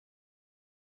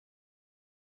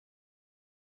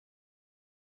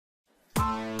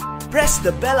press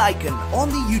the bell icon on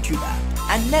the YouTube app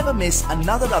and never miss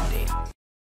another update.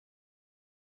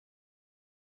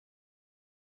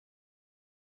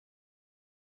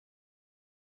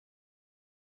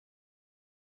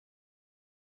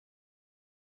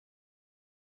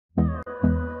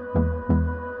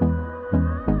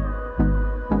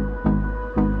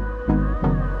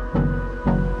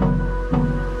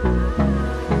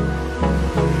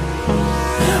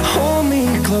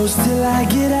 Close till I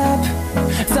get up.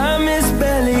 Time is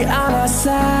barely on our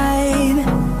side.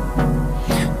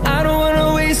 I don't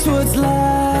wanna waste what's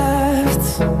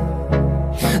left.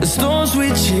 The storms we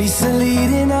chase are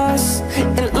leading us,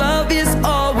 and love is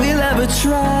all we'll ever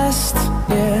trust.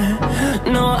 Yeah,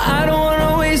 no, I don't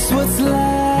wanna waste what's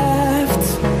left.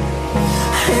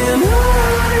 And on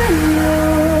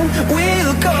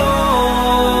we'll go,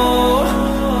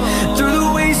 through the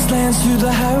wastelands, through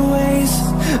the highways,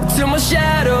 till my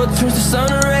shadow turns to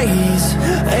sun rays.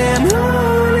 And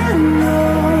on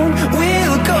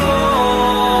we'll go,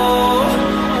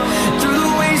 through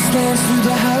the wastelands, through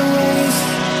the highways,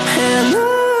 and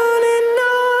on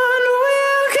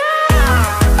we'll go.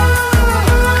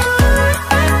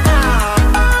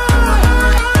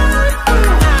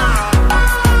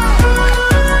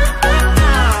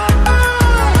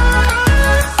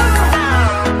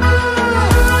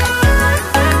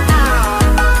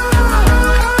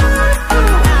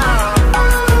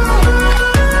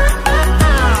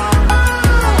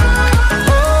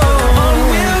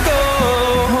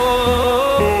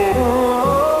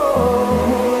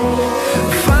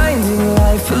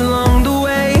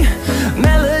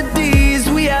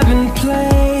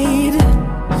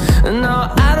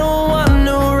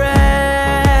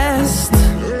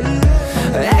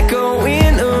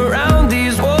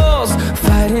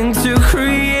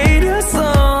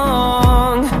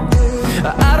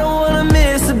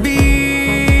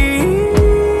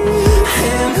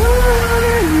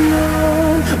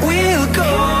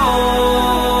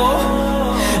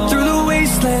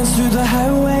 Through the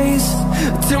highways,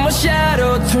 till my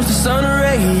shadow turns to sun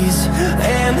rays.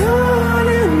 And on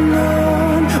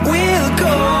we'll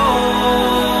go,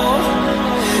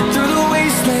 through the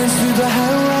wastelands, through the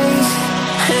highways,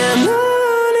 and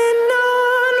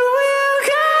on we'll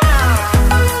go.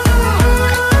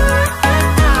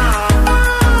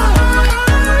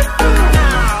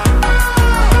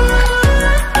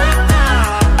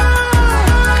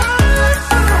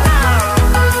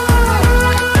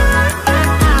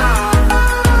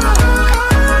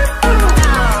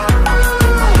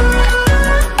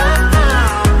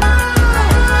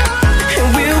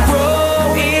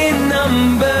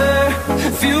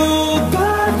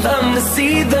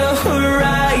 See the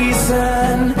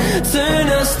horizon turn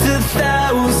us to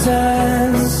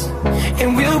thousands, and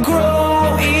we'll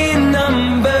grow in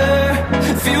number,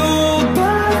 fueled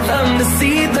by them to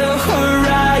see the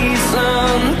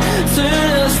horizon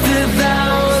turn us to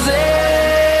thousands.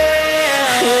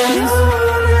 And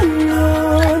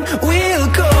on we'll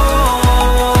go,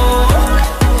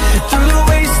 through the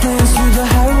wastelands, through the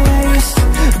highways,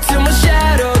 till my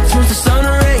shadow turns to sun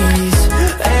rays.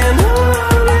 And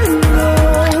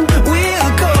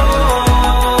we'll go,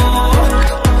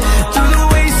 through the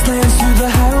wastelands, through the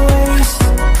highways,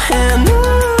 and